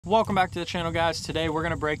Welcome back to the channel, guys. Today we're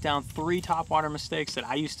going to break down 3 topwater mistakes that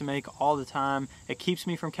I used to make all the time. It keeps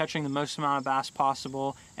me from catching the most amount of bass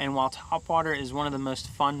possible, and while topwater is one of the most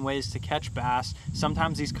fun ways to catch bass,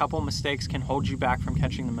 sometimes these couple mistakes can hold you back from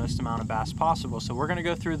catching the most amount of bass possible. So we're going to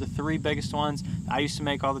go through the 3 biggest ones I used to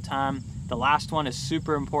make all the time. The last one is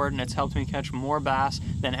super important. It's helped me catch more bass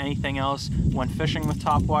than anything else when fishing with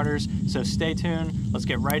topwaters. So stay tuned. Let's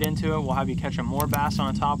get right into it. We'll have you catching more bass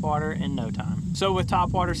on a topwater in no time. So with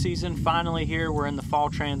topwater season finally here, we're in the fall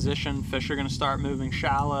transition. Fish are going to start moving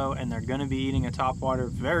shallow and they're going to be eating a topwater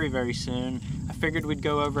very, very soon. I figured we'd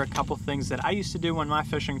go over a couple things that I used to do when my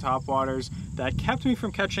fishing topwaters that kept me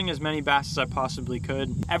from catching as many bass as I possibly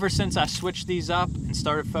could. Ever since I switched these up and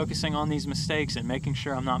started focusing on these mistakes and making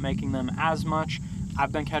sure I'm not making them as much,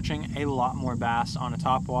 I've been catching a lot more bass on a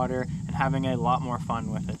topwater and having a lot more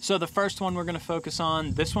fun with it. So the first one we're going to focus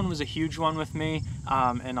on, this one was a huge one with me,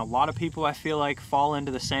 and a lot of people I feel like fall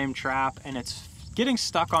into the same trap, and it's getting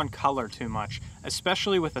stuck on color too much,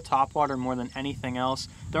 especially with a topwater more than anything else.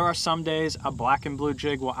 There are some days a black and blue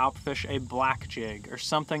jig will outfish a black jig or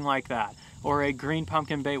something like that, or a green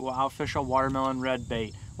pumpkin bait will outfish a watermelon red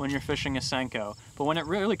bait when you're fishing a Senko. But when it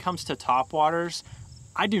really comes to topwaters,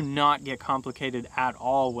 I do not get complicated at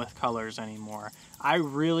all with colors anymore. I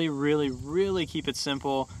really keep it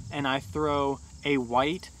simple, and I throw a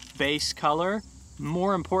white base color.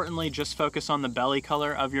 More importantly, just focus on the belly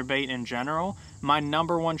color of your bait in general. My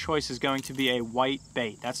number one choice is going to be a white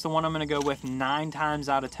bait. That's the one I'm going to go with 9 times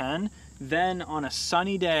out of 10. Then on a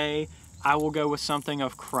sunny day, I will go with something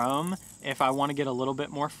of chrome if I want to get a little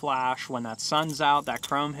bit more flash. When that sun's out, that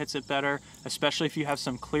chrome hits it better, especially if you have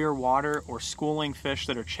some clear water or schooling fish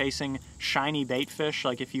that are chasing shiny bait fish,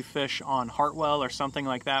 like if you fish on Hartwell or something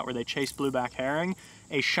like that where they chase blueback herring.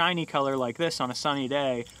 A shiny color like this on a sunny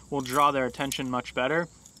day will draw their attention much better,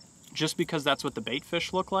 just because that's what the bait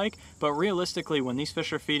fish look like. But realistically, when these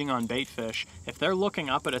fish are feeding on bait fish, if they're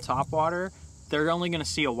looking up at a topwater, they're only going to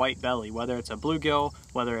see a white belly, whether it's a bluegill,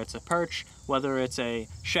 whether it's a perch, whether it's a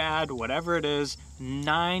shad, whatever it is.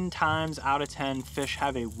 9 times out of 10 fish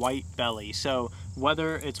have a white belly. So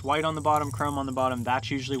whether it's white on the bottom, chrome on the bottom,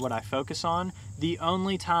 that's usually what I focus on. The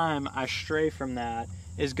only time I stray from that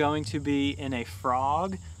is going to be in a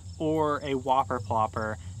frog or a whopper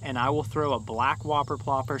plopper, and I will throw a black whopper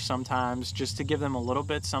plopper sometimes just to give them a little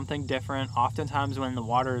bit something different. Oftentimes when the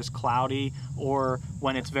water is cloudy or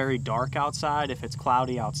when it's very dark outside, if it's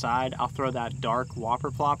cloudy outside, I'll throw that dark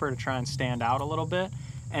whopper plopper to try and stand out a little bit.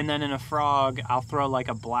 And then in a frog, I'll throw like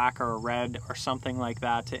a black or a red or something like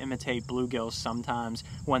that to imitate bluegills sometimes.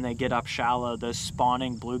 When they get up shallow, those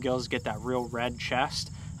spawning bluegills get that real red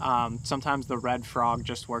chest. Sometimes the red frog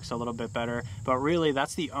just works a little bit better, but really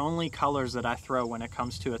that's the only colors that I throw when it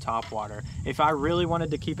comes to a topwater. If I really wanted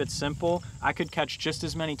to keep it simple, I could catch just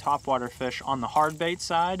as many topwater fish on the hard bait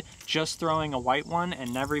side, just throwing a white one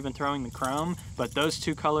and never even throwing the chrome, but those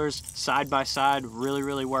 2 colors side by side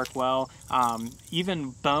really work well. Even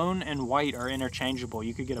bone and white are interchangeable.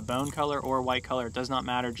 You could get a bone color or a white color, it does not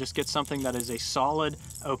matter. Just get something that is a solid,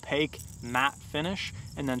 opaque, matte finish,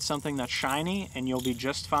 and then something that's shiny, and you'll be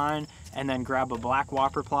just fine. And then grab a black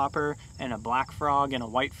whopper plopper and a black frog and a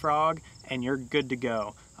white frog, and you're good to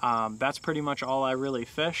go. That's pretty much all I really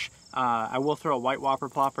fish. I will throw a white whopper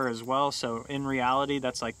plopper as well, so in reality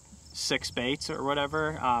that's like 6 baits or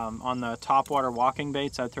whatever. On the topwater walking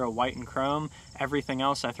baits, I throw white and chrome. Everything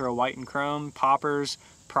else I throw white and chrome. Poppers,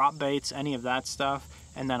 prop baits, any of that stuff.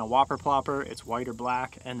 And then a whopper plopper, it's white or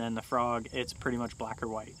black, and then the frog, it's pretty much black or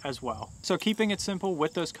white as well. So keeping it simple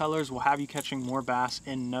with those colors will have you catching more bass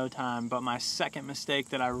in no time. But my second mistake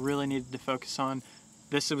that I really needed to focus on,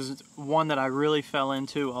 this was one that I really fell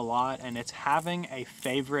into a lot, and it's having a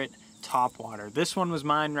favorite topwater. This one was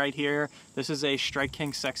mine right here. This is a Strike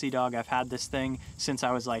King Sexy Dog. I've had this thing since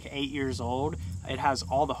I was like 8 years old. It has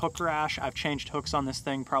all the hook rash. I've changed hooks on this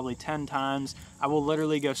thing probably 10 times. I will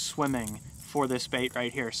literally go swimming for this bait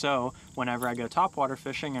right here. So whenever I go topwater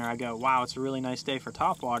fishing and I go, wow, it's a really nice day for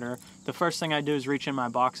topwater, the first thing I do is reach in my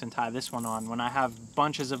box and tie this one on when I have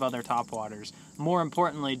bunches of other topwaters. More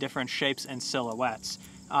importantly, different shapes and silhouettes.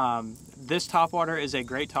 This topwater is a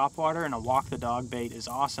great topwater, and a walk the dog bait is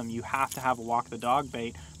awesome. You have to have a walk the dog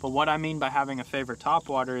bait. But what I mean by having a favorite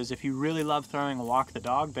topwater is if you really love throwing a walk the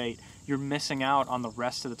dog bait, you're missing out on the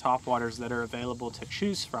rest of the topwaters that are available to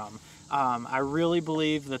choose from. I really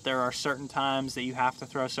believe that there are certain times that you have to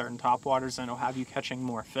throw certain topwaters and it'll have you catching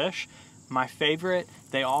more fish. My favorite,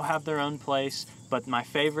 they all have their own place, but my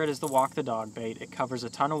favorite is the walk the dog bait. It covers a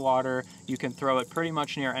ton of water. You can throw it pretty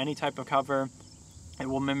much near any type of cover. It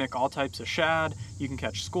will mimic all types of shad. You can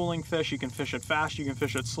catch schooling fish, you can fish it fast, you can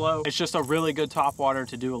fish it slow. It's just a really good topwater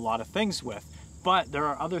to do a lot of things with. But there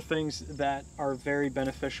are other things that are very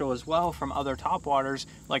beneficial as well from other topwaters.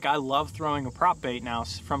 Like I love throwing a prop bait now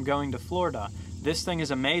from going to Florida. This thing is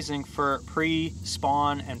amazing for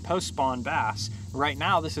pre-spawn and post-spawn bass. Right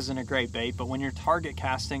now this isn't a great bait, but when you're target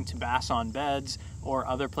casting to bass on beds or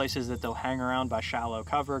other places that they'll hang around by shallow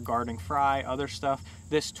cover, guarding fry, other stuff,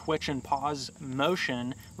 this twitch and pause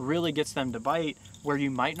motion really gets them to bite where you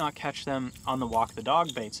might not catch them on the walk the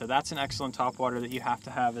dog bait. So that's an excellent topwater that you have to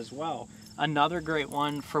have as well. Another great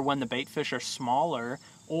one for when the bait fish are smaller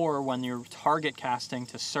or when you're target casting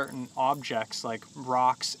to certain objects like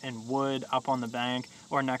rocks and wood up on the bank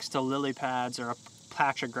or next to lily pads or a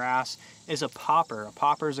patch of grass is a popper. A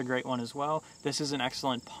popper is a great one as well. This is an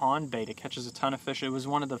excellent pond bait. It catches a ton of fish. It was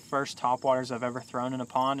one of the first topwaters I've ever thrown in a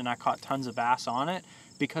pond, and I caught tons of bass on it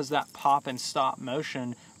because that pop and stop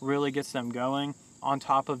motion really gets them going, on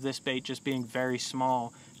top of this bait just being very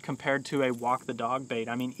small compared to a walk the dog bait.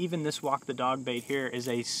 I mean, even this walk the dog bait here is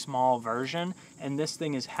a small version, and this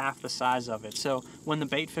thing is half the size of it. So when the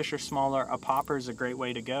bait fish are smaller, a popper is a great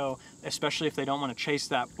way to go, especially if they don't want to chase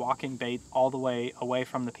that walking bait all the way away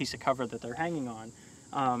from the piece of cover that they're hanging on.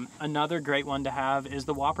 Another great one to have is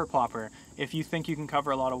the whopper plopper. If you think you can cover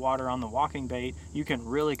a lot of water on the walking bait, you can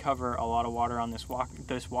really cover a lot of water on this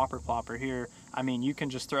whopper plopper here. I mean, you can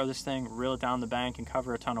just throw this thing, reel it down the bank, and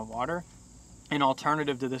cover a ton of water. An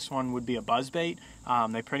alternative to this one would be a buzz bait.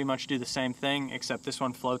 They pretty much do the same thing, except this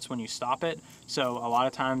one floats when you stop it. So a lot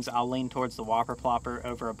of times I'll lean towards the whopper plopper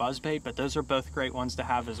over a buzz bait, but those are both great ones to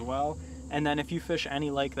have as well. And then if you fish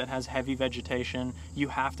any lake that has heavy vegetation, you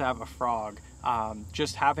have to have a frog.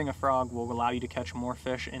 Just having a frog will allow you to catch more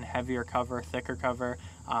fish in heavier cover, thicker cover.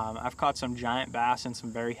 I've caught some giant bass in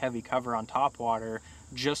some very heavy cover on topwater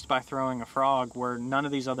just by throwing a frog, where none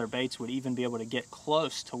of these other baits would even be able to get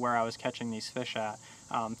close to where I was catching these fish at.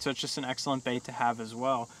 So it's just an excellent bait to have as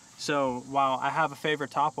well. So while I have a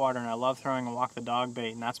favorite topwater and I love throwing a walk the dog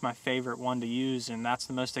bait, and that's my favorite one to use and that's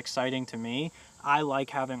the most exciting to me, I like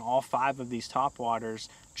having all 5 of these topwaters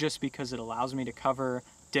just because it allows me to cover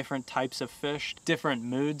different types of fish, different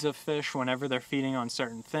moods of fish whenever they're feeding on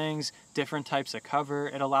certain things, different types of cover.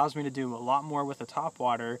 It allows me to do a lot more with a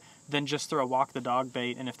topwater than just throw a walk the dog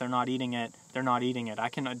bait, and if they're not eating it, they're not eating it. I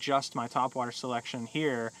can adjust my topwater selection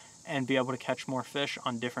here and be able to catch more fish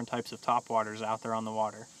on different types of topwaters out there on the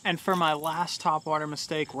water. And for my last topwater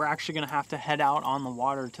mistake, we're actually gonna have to head out on the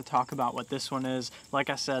water to talk about what this one is.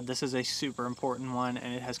 Like I said, this is a super important one,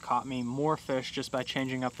 and it has caught me more fish just by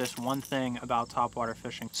changing up this one thing about topwater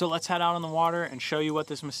fishing. So let's head out on the water and show you what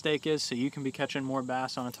this mistake is so you can be catching more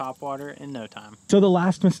bass on a topwater in no time. So the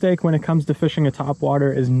last mistake when it comes to fishing a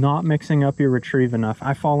topwater is not mixing up your retrieve enough.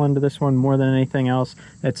 I fall into this one more than anything else.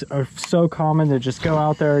 It's so common to just go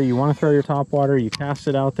out there, you want to throw your topwater, you cast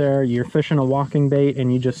it out there, you're fishing a walking bait,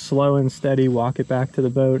 and you just slow and steady walk it back to the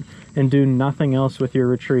boat and do nothing else with your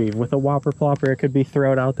retrieve. With a whopper plopper, it could be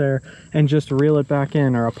throw it out there and just reel it back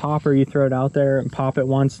in, or a popper, you throw it out there and pop it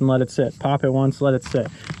once and let it sit, pop it once, let it sit.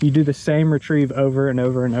 You do the same retrieve over and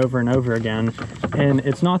over and over and over again, and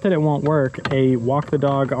it's not that it won't work. A walk the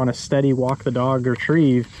dog on a steady walk the dog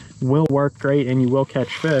retrieve will work great and you will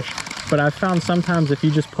catch fish. But I've found sometimes if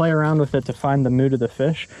you just play around with it to find the mood of the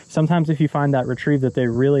fish, sometimes if you find that retrieve that they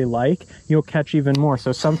really like, you'll catch even more.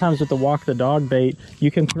 So sometimes with the walk the dog bait,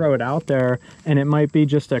 you can throw it out there and it might be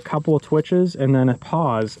just a couple of twitches and then a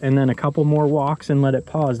pause and then a couple more walks and let it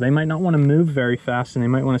pause. They might not want to move very fast and they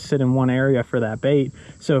might want to sit in one area for that bait.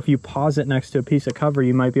 So if you pause it next to a piece of cover,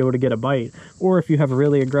 you might be able to get a bite. Or if you have a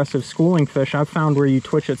really aggressive schooling fish, I've found where you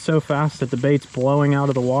twitch it so fast that the bait's blowing out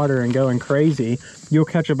of the water and going crazy, you'll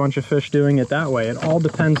catch a bunch of fish doing it that way. It all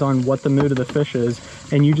depends on what the mood of the fish is,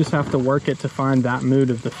 and you just have to work it to find that mood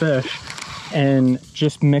of the fish and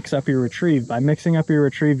just mix up your retrieve. By mixing up your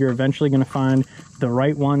retrieve, you're eventually going to find the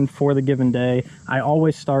right one for the given day. I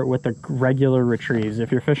always start with the regular retrieves.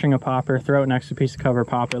 If you're fishing a popper, throw it next to a piece of cover,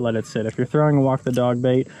 pop it, let it sit. If you're throwing a walk the dog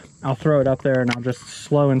bait, I'll throw it up there and I'll just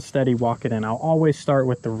slow and steady walk it in. I'll always start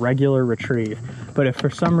with the regular retrieve. But if for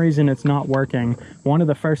some reason it's not working, one of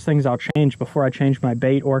the first things I'll change before I change my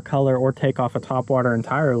bait or color or take off a topwater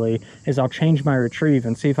entirely is I'll change my retrieve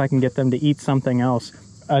and see if I can get them to eat something else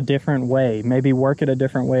a different way, maybe work it a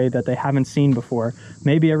different way that they haven't seen before.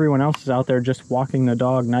 Maybe everyone else is out there just walking the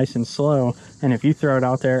dog nice and slow, and if you throw it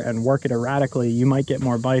out there and work it erratically, you might get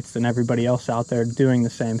more bites than everybody else out there doing the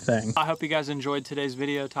same thing. I hope you guys enjoyed today's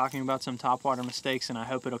video talking about some topwater mistakes, and I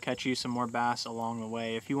hope it'll catch you some more bass along the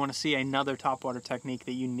way. If you want to see another topwater technique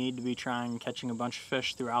that you need to be trying catching a bunch of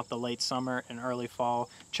fish throughout the late summer and early fall,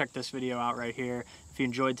 check this video out right here. If you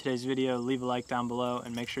enjoyed today's video, leave a like down below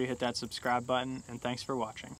and make sure you hit that subscribe button, and thanks for watching.